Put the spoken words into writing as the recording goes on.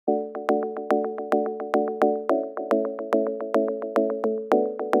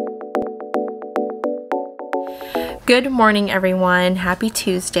Good morning, everyone. Happy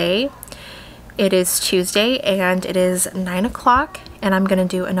Tuesday. It is Tuesday and it is 9 o'clock and I'm gonna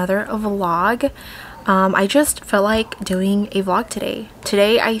do another vlog. I just felt like doing a vlog today.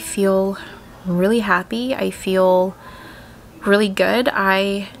 Today I feel really happy. I feel really good.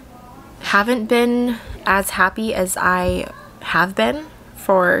 I haven't been as happy as I have been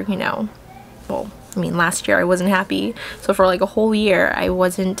for, last year I wasn't happy. So for like a whole year I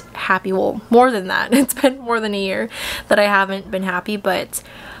wasn't happy. Well, more than that. It's been more than a year that I haven't been happy, but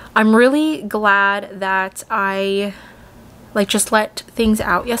I'm really glad that I just let things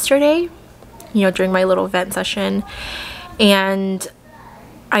out yesterday, during my little vent session, and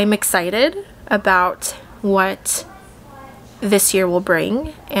I'm excited about what this year will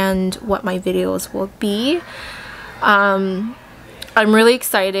bring and what my videos will be. I'm really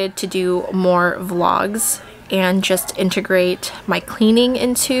excited to do more vlogs and just integrate my cleaning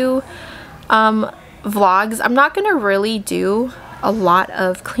into vlogs. I'm not gonna really do a lot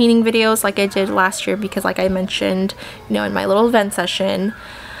of cleaning videos like I did last year because, like I mentioned, in my little vent session,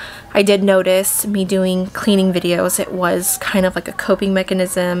 I did notice me doing cleaning videos. It was kind of like a coping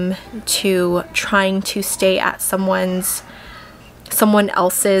mechanism to trying to stay at someone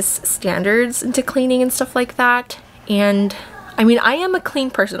else's standards into cleaning and stuff like that. And I mean, I am a clean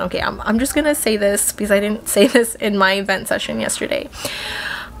person. Okay, I'm just gonna say this because I didn't say this in my event session yesterday.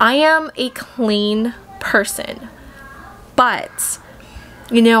 I am a clean person, but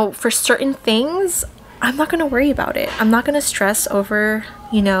for certain things, I'm not gonna worry about it. I'm not gonna stress over,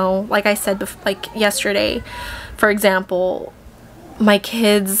 like I said, like yesterday, for example, my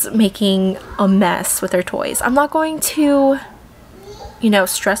kids making a mess with their toys. I'm not going to,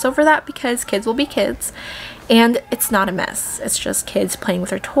 stress over that because kids will be kids. And it's not a mess. It's just kids playing with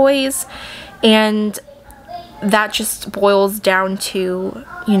their toys. And that just boils down to,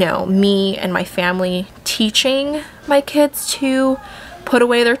 me and my family teaching my kids to put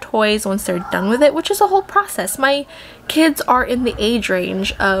away their toys once they're done with it, which is a whole process. My kids are in the age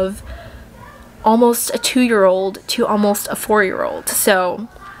range of almost a 2-year-old to almost a 4-year-old. So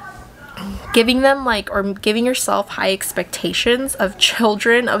giving them or giving yourself high expectations of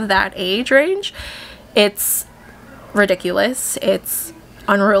children of that age range, it's ridiculous, it's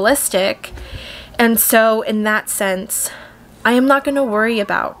unrealistic. And so in that sense, I am not going to worry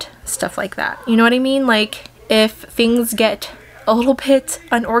about stuff like that. You know what I mean? Like, if things get a little bit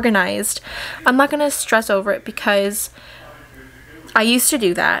unorganized, I'm not going to stress over it because I used to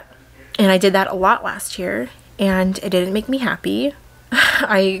do that, and I did that a lot last year, and it didn't make me happy.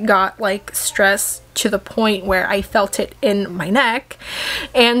 I got stressed to the point where I felt it in my neck,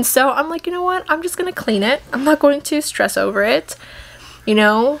 and so I'm like, you know what, I'm just gonna clean it. I'm not going to stress over it.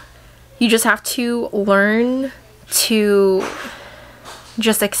 You just have to learn to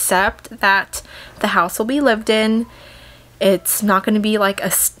just accept that the house will be lived in. It's not going to be like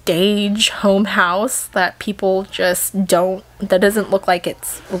a stage home house that people just that doesn't look like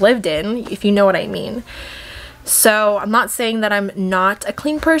it's lived in, if you know what I mean. So I'm not saying that I'm not a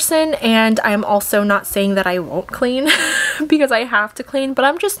clean person, and I'm also not saying that I won't clean because I have to clean, but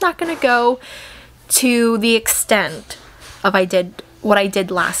I'm just not going to go to the extent of what I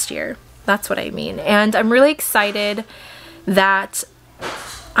did last year. That's what I mean. And I'm really excited that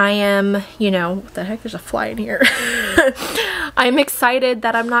I am, what the heck, there's a fly in here. I'm excited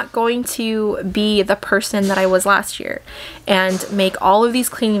that I'm not going to be the person that I was last year and make all of these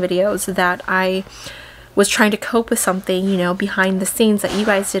cleaning videos that I was trying to cope with something, behind the scenes that you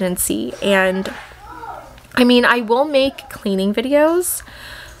guys didn't see. And I mean, I will make cleaning videos,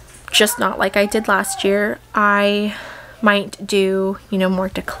 just not like I did last year. I might do, more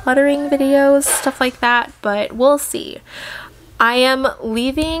decluttering videos, stuff like that, but we'll see. I am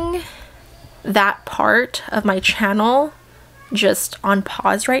leaving that part of my channel just on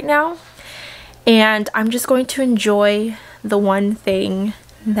pause right now, and I'm just going to enjoy the one thing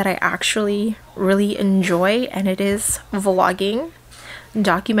that I actually really enjoy, and it is vlogging,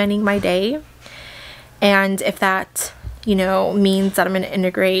 documenting my day. And if that, means that I'm going to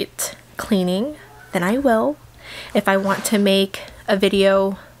integrate cleaning, then I will. If I want to make a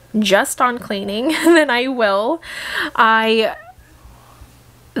video just on cleaning, then I will.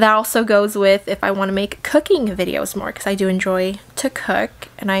 That also goes with if I want to make cooking videos more, because I do enjoy to cook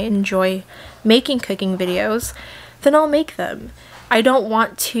and I enjoy making cooking videos, then I'll make them. I don't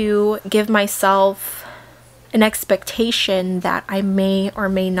want to give myself an expectation that I may or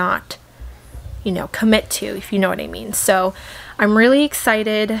may not, commit to, if you know what I mean. So I'm really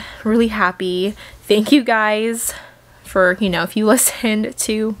excited, really happy. Thank you guys for, if you listened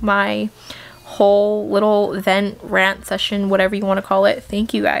to my whole little vent rant session, whatever you want to call it.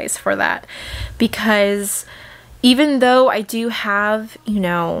 Thank you guys for that, because even though I do have, you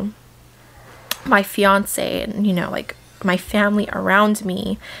know, my fiance and, you know, like my family around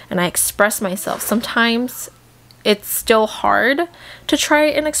me, and I express myself, sometimes it's still hard to try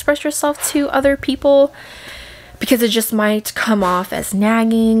and express yourself to other people because it just might come off as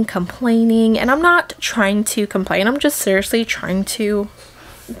nagging, complaining, and I'm not trying to complain. I'm just seriously trying to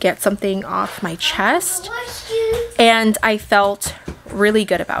get something off my chest, and I felt really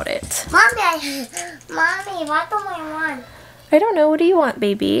good about it. Mommy, what do I want? I don't know. What do you want,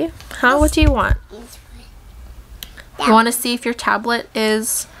 baby? Huh? What do you want? You want to see if your tablet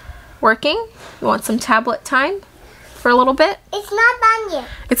is working? You want some tablet time for a little bit? It's not done yet.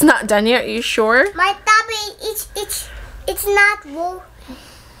 It's not done yet? Are you sure? My tablet,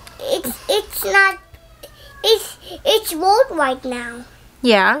 it's not it's wood right now.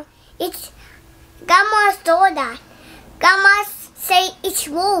 Yeah. It's Grandma told that. Grandma say it's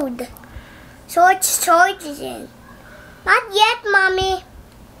wood, so it's charging. Not yet, Mommy.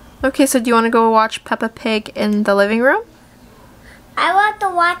 Okay, so do you want to go watch Peppa Pig in the living room? I want to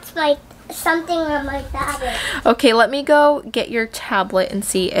watch something on my tablet. Okay, let me go get your tablet and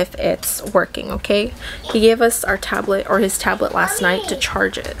see if it's working, okay? He gave us our tablet, or his tablet last night to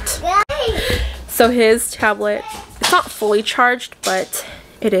charge it. Yay. So his tablet, it's not fully charged, but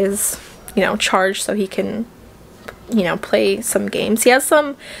it is, you know, charged so he can, you know, play some games. He has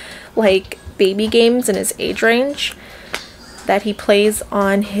some, like, baby games in his age range that he plays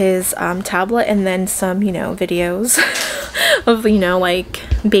on his tablet, and then some, you know, videos of, you know, like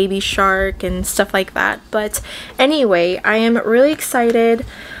Baby Shark and stuff like that. But anyway, I am really excited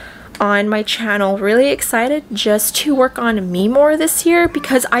on my channel, really excited just to work on me more this year,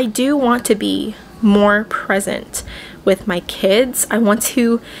 because I do want to be more present with my kids. I want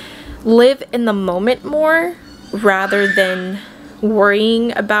to live in the moment more rather than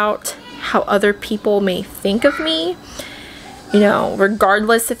worrying about how other people may think of me, you know,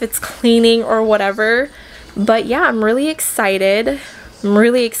 regardless if it's cleaning or whatever. But yeah, I'm really excited. I'm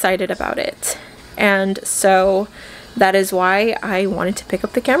really excited about it. And so that is why I wanted to pick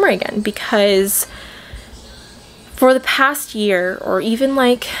up the camera again, because for the past year, or even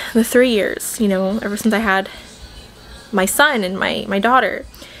like the 3 years, you know, ever since I had my son and my daughter,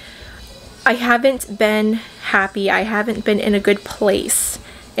 I haven't been happy. I haven't been in a good place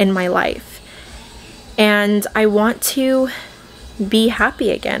in my life. And I want to be happy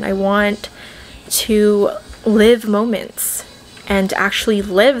again. I want to live moments and actually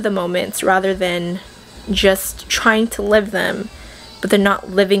live the moments rather than just trying to live them but then not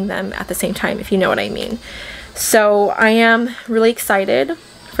living them at the same time, if you know what I mean. So I am really excited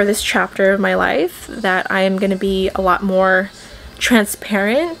for this chapter of my life, that I am going to be a lot more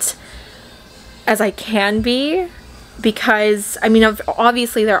transparent as I can be, because I mean,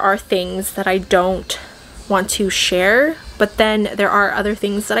 obviously there are things that I don't want to share, but then there are other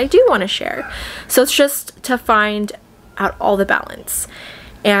things that I do want to share. So it's just to find out all the balance,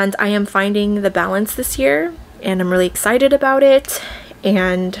 and I am finding the balance this year, and I'm really excited about it.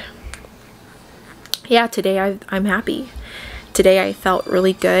 And yeah, today I'm happy. Today I felt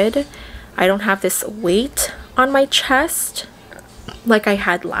really good. I don't have this weight on my chest like I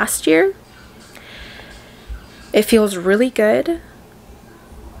had last year. It feels really good.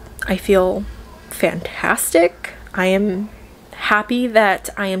 I feel fantastic. I am happy that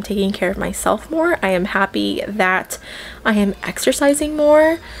I am taking care of myself more. I am happy that I am exercising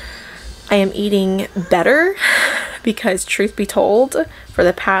more. I am eating better, because truth be told, for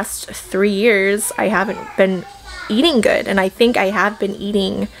the past 3 years I haven't been eating good, and I think I have been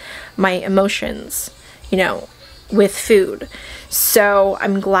eating my emotions, you know, with food. So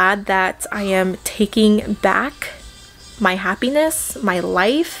I'm glad that I am taking back my happiness, my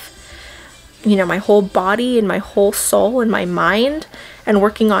life, you know, my whole body and my whole soul and my mind, and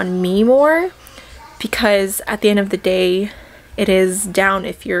working on me more, because at the end of the day, it is down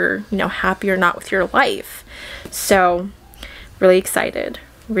if you're, you know, happy or not with your life. So really excited,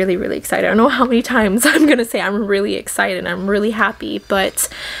 really, really excited. I don't know how many times I'm gonna say I'm really excited, I'm really happy, but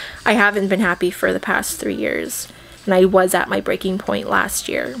I haven't been happy for the past 3 years. And I was at my breaking point last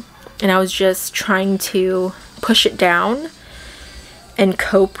year, and I was just trying to push it down and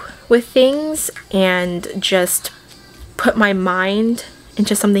cope with things and just put my mind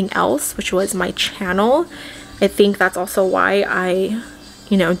into something else, which was my channel. I think that's also why I,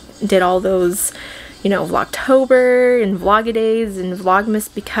 you know, did all those, you know, Vlogtober and Vlogadays and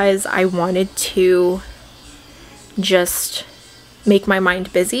Vlogmas, because I wanted to just make my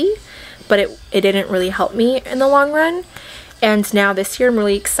mind busy, but it didn't really help me in the long run. And now this year I'm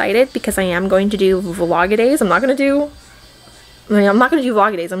really excited, because I am going to do Vlogadays. I'm not going to do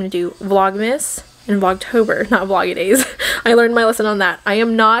Vlogadays. I'm going to do Vlogmas, in Vlogtober, not Vlogadays. I learned my lesson on that. I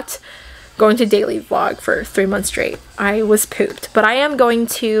am not going to daily vlog for 3 months straight. I was pooped. But I am going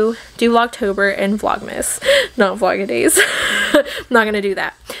to do Vlogtober and Vlogmas, not Vlogadays. I'm not going to do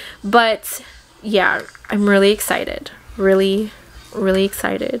that. But yeah, I'm really excited. Really, really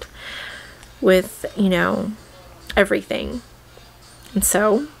excited with, you know, everything. And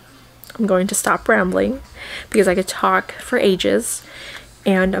so I'm going to stop rambling because I could talk for ages,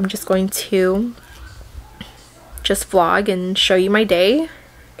 and I'm just going to just vlog and show you my day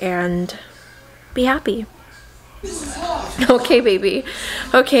and be happy. Okay, baby.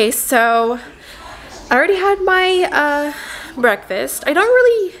 Okay, so I already had my breakfast. I don't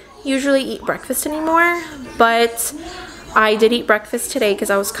really usually eat breakfast anymore, but I did eat breakfast today because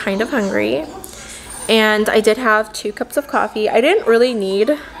I was kind of hungry. And I did have 2 cups of coffee. I didn't really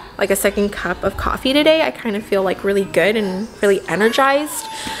need like a second cup of coffee today. I kind of feel like really good and really energized.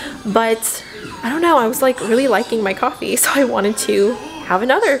 But I don't know, I was like really liking my coffee, so I wanted to have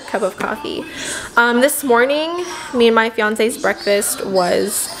another cup of coffee. This morning, me and my fiance's breakfast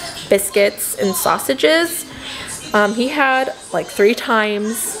was biscuits and sausages. He had like 3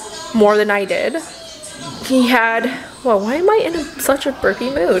 times more than I did. He had, well, why am I in such a burpy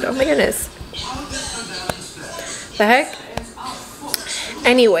mood? Oh my goodness. The heck?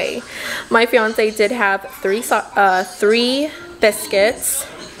 Anyway, my fiance did have 3 biscuits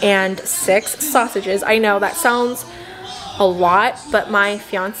and 6 sausages. I know that sounds a lot, but my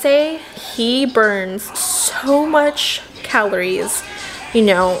fiance, he burns so much calories, you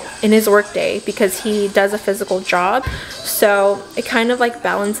know, in his workday because he does a physical job. So it kind of like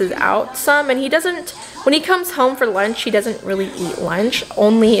balances out some, and he doesn't, when he comes home for lunch, he doesn't really eat lunch,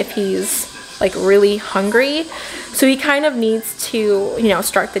 only if he's like really hungry. So he kind of needs to, you know,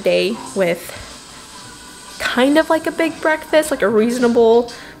 start the day with kind of like a big breakfast, like a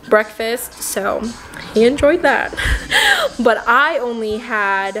reasonable breakfast. So he enjoyed that. But I only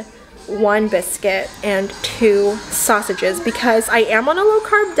had 1 biscuit and 2 sausages because I am on a low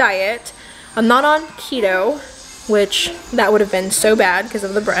carb diet. I'm not on keto, which that would have been so bad because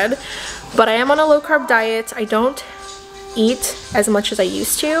of the bread, but I am on a low carb diet. I don't eat as much as I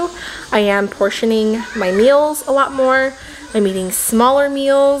used to. I am portioning my meals a lot more. I'm eating smaller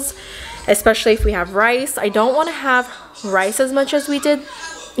meals, especially if we have rice. I don't want to have rice as much as we did,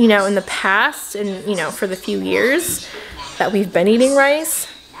 you know, in the past, and you know, for the few years that we've been eating rice.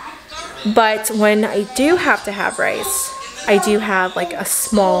 But when I do have to have rice, I do have like a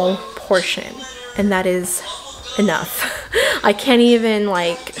small portion, and that is enough. I can't even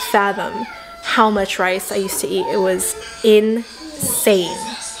like fathom how much rice I used to eat. It was insane.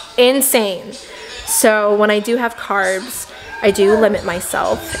 Insane. So when I do have carbs, I do limit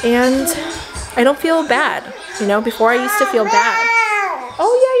myself, and I don't feel bad. You know, before I used to feel bad.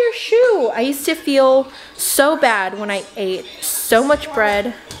 Oh yeah, your shoe. I used to feel so bad when I ate so much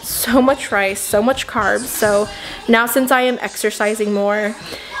bread, so much rice, so much carbs. So now, since I am exercising more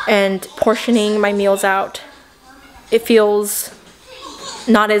and portioning my meals out, it feels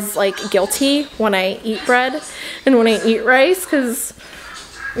not as like guilty when I eat bread and when I eat rice, because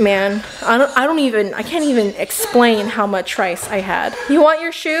man, I can't even explain how much rice I had. You want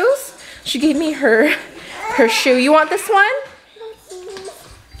your shoes? She gave me her shoe. You want this one?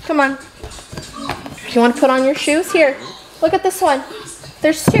 Come on. You want to put on your shoes? Here, look at this one.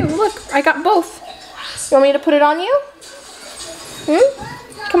 There's 2. Look, I got both. You want me to put it on you?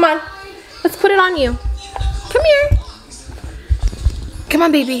 Come on. Let's put it on you. Come here. Come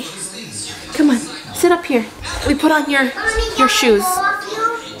on, baby. Come on. Sit up here. We put on your shoes.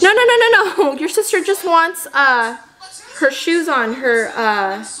 No. Your sister just wants her shoes on,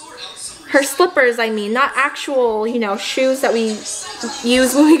 her slippers, I mean, not actual, you know, shoes that we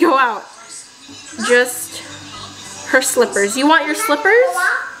use when we go out. Just her slippers. You want your slippers?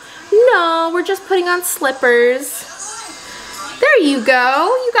 No, we're just putting on slippers. There you go.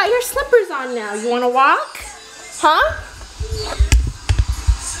 You got your slippers on now. You want to walk? Huh?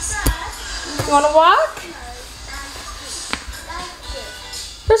 You want to walk?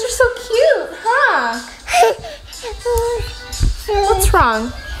 Those are so cute, huh? What's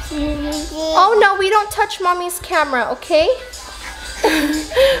wrong? Oh no, we don't touch mommy's camera, okay?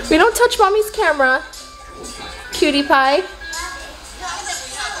 We don't touch mommy's camera. Cutie pie.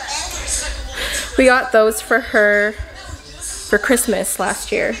 We got those for her for Christmas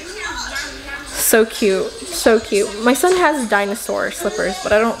last year. So cute, so cute. My son has dinosaur slippers,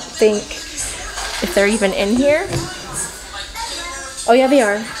 but I don't think if they're even in here. Oh yeah, they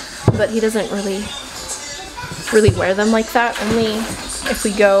are, but he doesn't really wear them like that, only if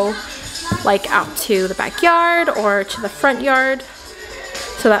we go like out to the backyard or to the front yard.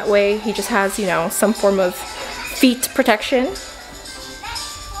 So that way he just has, you know, some form of feet protection.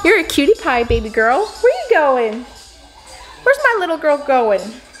 You're a cutie pie, baby girl. Where you going? Where's my little girl going?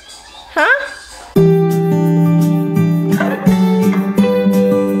 Huh?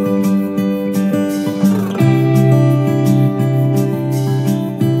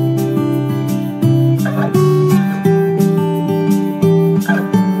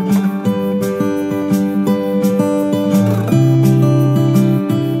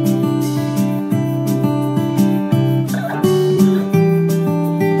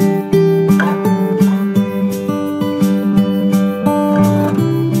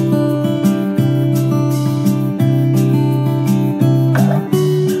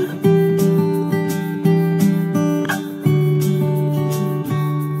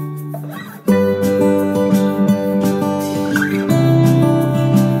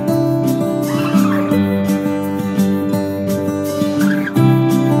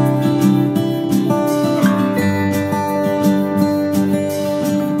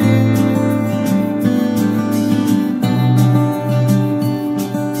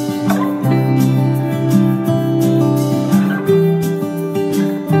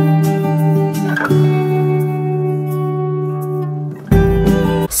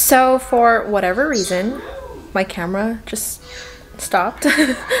 So for whatever reason, my camera just stopped,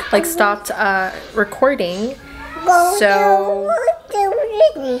 like stopped recording. So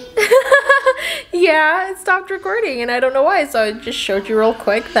yeah, it stopped recording and I don't know why. So I just showed you real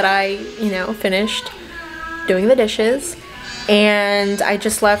quick that I, you know, finished doing the dishes. And I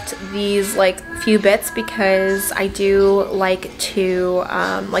just left these like few bits because I do like to,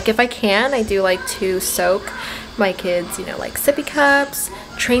 like if I can, I do like to soak my kids, you know, like sippy cups,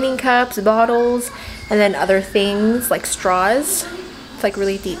 training cups, bottles, and then other things like straws to like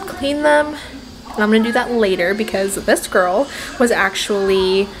really deep clean them. And I'm gonna do that later because this girl was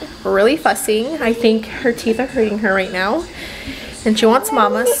actually really fussing. I think her teeth are hurting her right now and she wants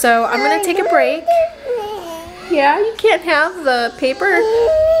mama, so I'm gonna take a break. Yeah, you can't have the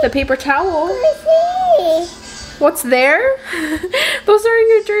paper towel. What's there? Those are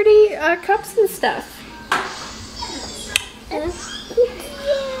your dirty cups and stuff.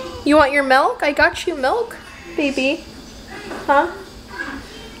 You want your milk? I got you milk, baby. Huh?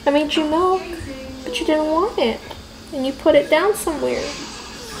 I made you milk, but you didn't want it. And you put it down somewhere.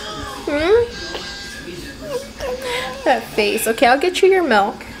 That face. Okay, I'll get you your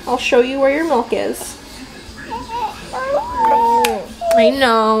milk. I'll show you where your milk is. I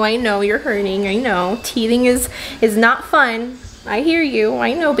know, you're hurting, I know. Teething is not fun. I hear you,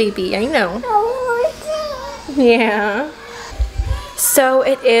 I know, baby, I know. Yeah. So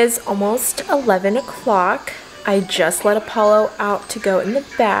it is almost 11 o'clock. I just let Apollo out to go in the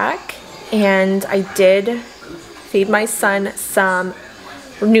back, and I did feed my son some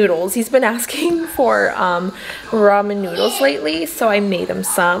noodles. He's been asking for ramen noodles lately, so I made him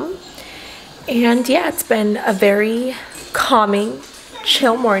some. And yeah, it's been a very calming,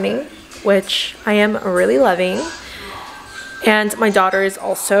 chill morning, which I am really loving. And my daughter is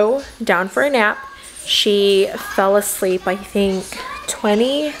also down for a nap. She fell asleep, I think,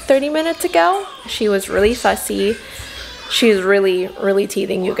 20-30 minutes ago. She was really fussy. She's really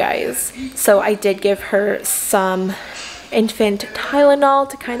teething, you guys. So I did give her some infant Tylenol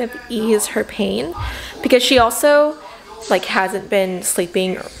to kind of ease her pain, because she also like hasn't been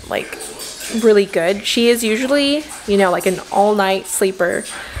sleeping like really good. She is usually, you know, like an all-night sleeper,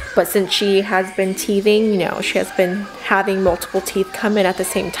 but since she has been teething, you know, she has been having multiple teeth come in at the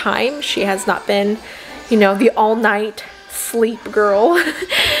same time. She has not been, you know, the all-night sleep girl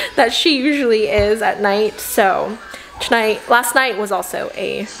that she usually is at night. So last night was also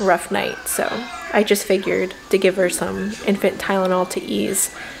a rough night, so I just figured to give her some infant Tylenol to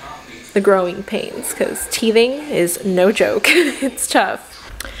ease the growing pains, because teething is no joke. It's tough.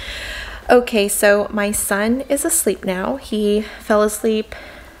 Okay, so my son is asleep now. He fell asleep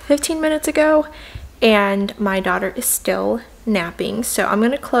 15 minutes ago, and my daughter is still napping. So I'm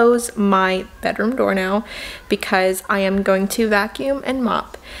going to close my bedroom door now because I am going to vacuum and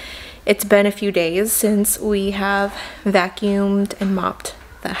mop. It's been a few days since we have vacuumed and mopped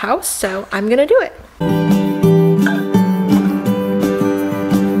the house, so I'm going to do it.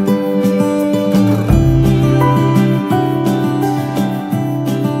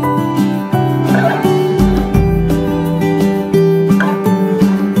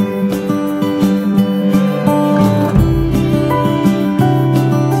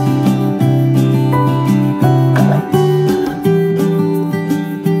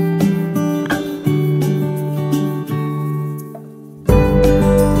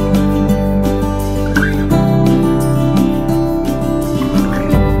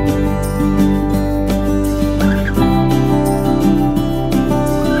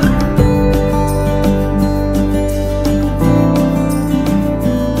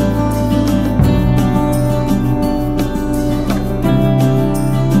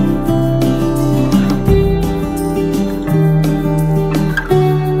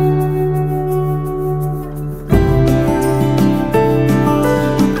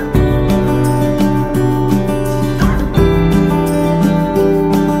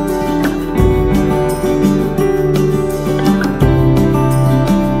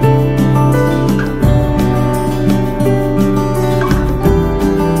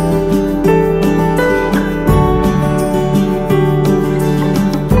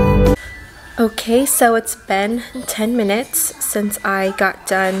 Okay, so it's been 10 minutes since I got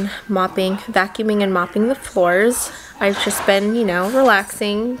done vacuuming and mopping the floors. I've just been, you know,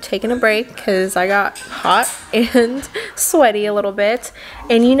 relaxing, taking a break because I got hot and sweaty a little bit.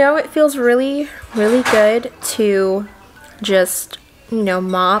 And you know, it feels really, really good to just, you know,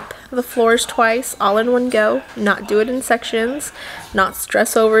 mop the floors twice all in one go, not do it in sections, not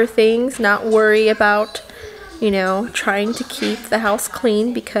stress over things, not worry about, you know, trying to keep the house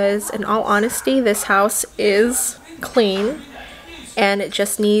clean, because in all honesty, this house is clean and it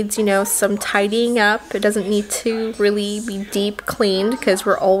just needs, you know, some tidying up. It doesn't need to really be deep cleaned because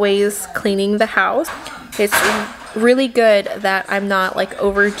we're always cleaning the house. It's really good that I'm not like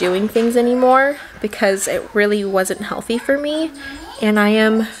overdoing things anymore because it really wasn't healthy for me, and I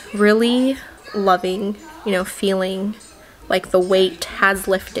am really loving, you know, feeling like the weight has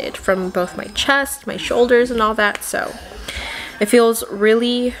lifted from both my chest, my shoulders, and all that. So it feels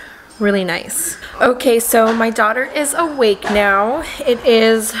really, really nice. Okay, so my daughter is awake now. It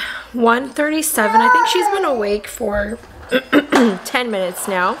is 1:37. I think she's been awake for 10 minutes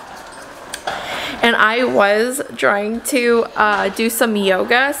now. And I was trying to do some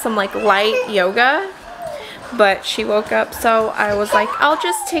yoga, some like light yoga, but she woke up, so I was like, I'll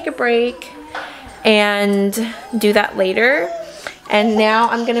just take a break and do that later. And now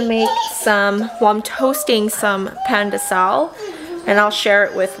I'm gonna make I'm toasting some pan de sal, and I'll share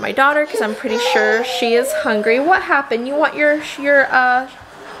it with my daughter because I'm pretty sure she is hungry. What happened? You want your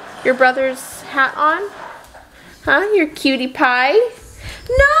brother's hat on? Huh? Your cutie pie?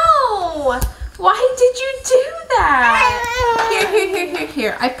 No! Why did you do that?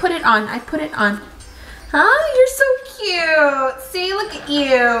 Here. I put it on. Huh? You're so cute. See, look at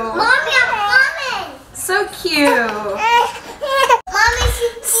you. Mommy, I'm coming. So cute.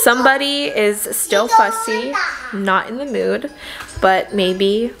 Somebody is still fussy, not in the mood, but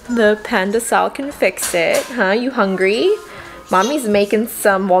maybe the pan de sal can fix it. Huh? You hungry? Mommy's making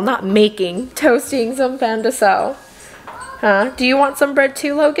some, well, not making, toasting some pan de sal. Huh? Do you want some bread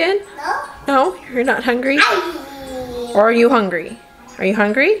too, Logan? No. No? You're not hungry? Or are you hungry? Are you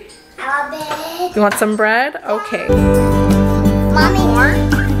hungry? You want some bread? Okay. Mommy. More?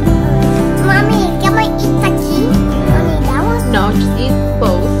 Mommy, can I eat the key? Mommy, that one? No, just eat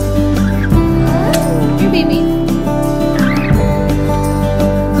both. Here, baby.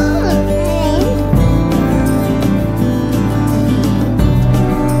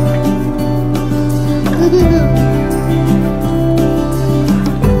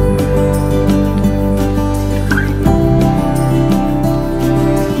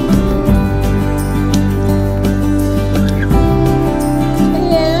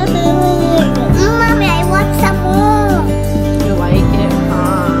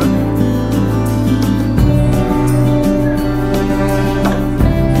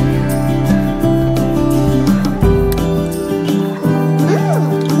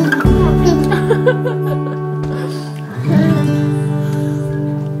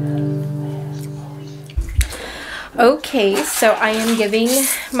 Okay, so I am giving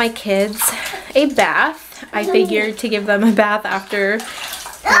my kids a bath. I figured to give them a bath after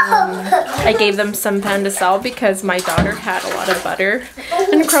I gave them some pan de sal because my daughter had a lot of butter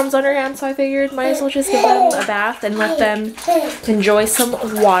and crumbs on her hands, so I figured might as well just give them a bath and let them enjoy some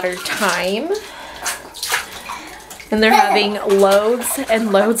water time. And they're having loads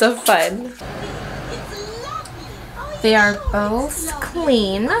and loads of fun. They are both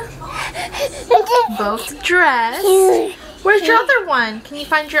clean. Both dressed. Where's your other one? Can you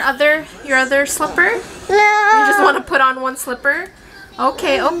find your other slipper? No. You just want to put on one slipper?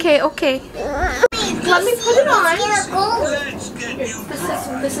 Okay. Let me put it on.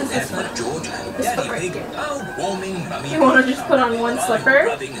 This is this one. This slipper right here. You want to just put on one slipper?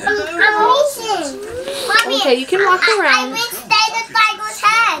 I'm reaching. Mommy, Okay, you can walk around. I reached the tiger's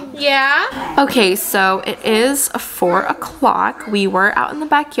head. Yeah? Okay, so it is 4 o'clock. We were out in the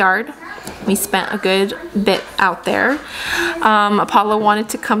backyard. We spent a good bit out there. Apollo wanted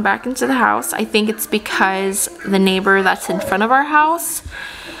to come back into the house. I think it's because the neighbor that's in front of our house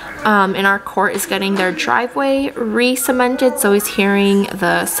in our court is getting their driveway re-cemented, so he's hearing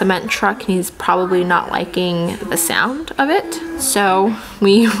the cement truck and he's probably not liking the sound of it. So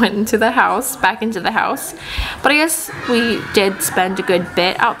we went into the house, back into the house. But I guess we did spend a good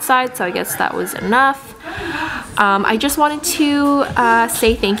bit outside, so I guess that was enough. I just wanted to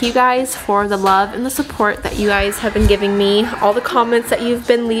say thank you guys for the love and the support that you guys have been giving me, all the comments that you've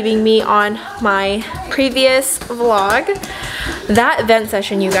been leaving me on my previous vlog. That vent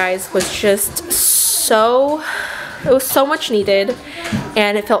session, you guys, was just it was so much needed,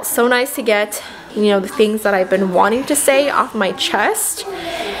 and it felt so nice to get, you know, the things that I've been wanting to say off my chest.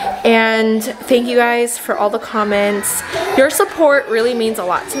 And thank you guys for all the comments. Your support really means a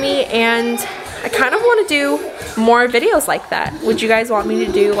lot to me, and I kind of want to do more videos like that. Would you guys want me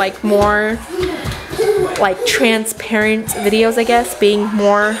to do like more like transparent videos, I guess, being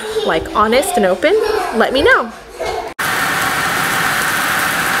more like honest and open? Let me know.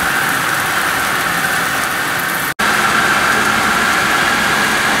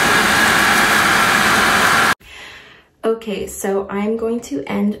 Okay, so I'm going to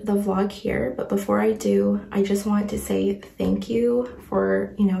end the vlog here, but before I do, I just want to say thank you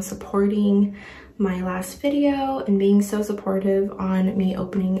for, supporting my last video and being so supportive on me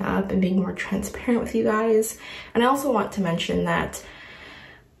opening up and being more transparent with you guys. And I also want to mention that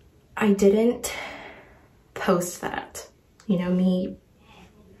I didn't post that, me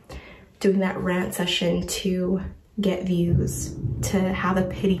doing that rant session to get views, to have a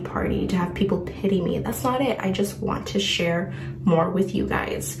pity party, to have people pity me. That's not it. I just want to share more with you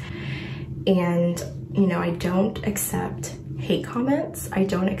guys. And, I don't accept hate comments. I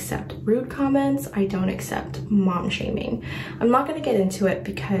don't accept rude comments. I don't accept mom shaming. I'm not going to get into it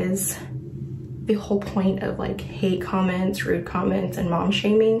because the whole point of like hate comments, rude comments, and mom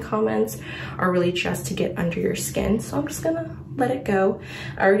shaming comments are really just to get under your skin. So I'm just gonna let it go.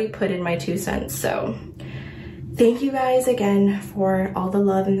 I already put in my 2 cents, so thank you guys again for all the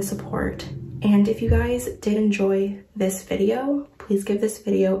love and the support. And if you guys did enjoy this video, please give this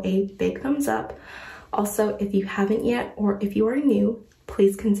video a big thumbs up. Also, if you haven't yet, or if you are new,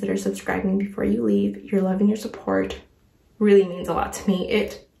 please consider subscribing before you leave. Your love and your support really means a lot to me.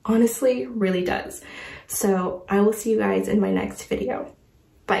 It honestly really does. So I will see you guys in my next video.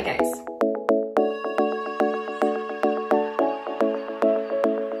 Bye guys.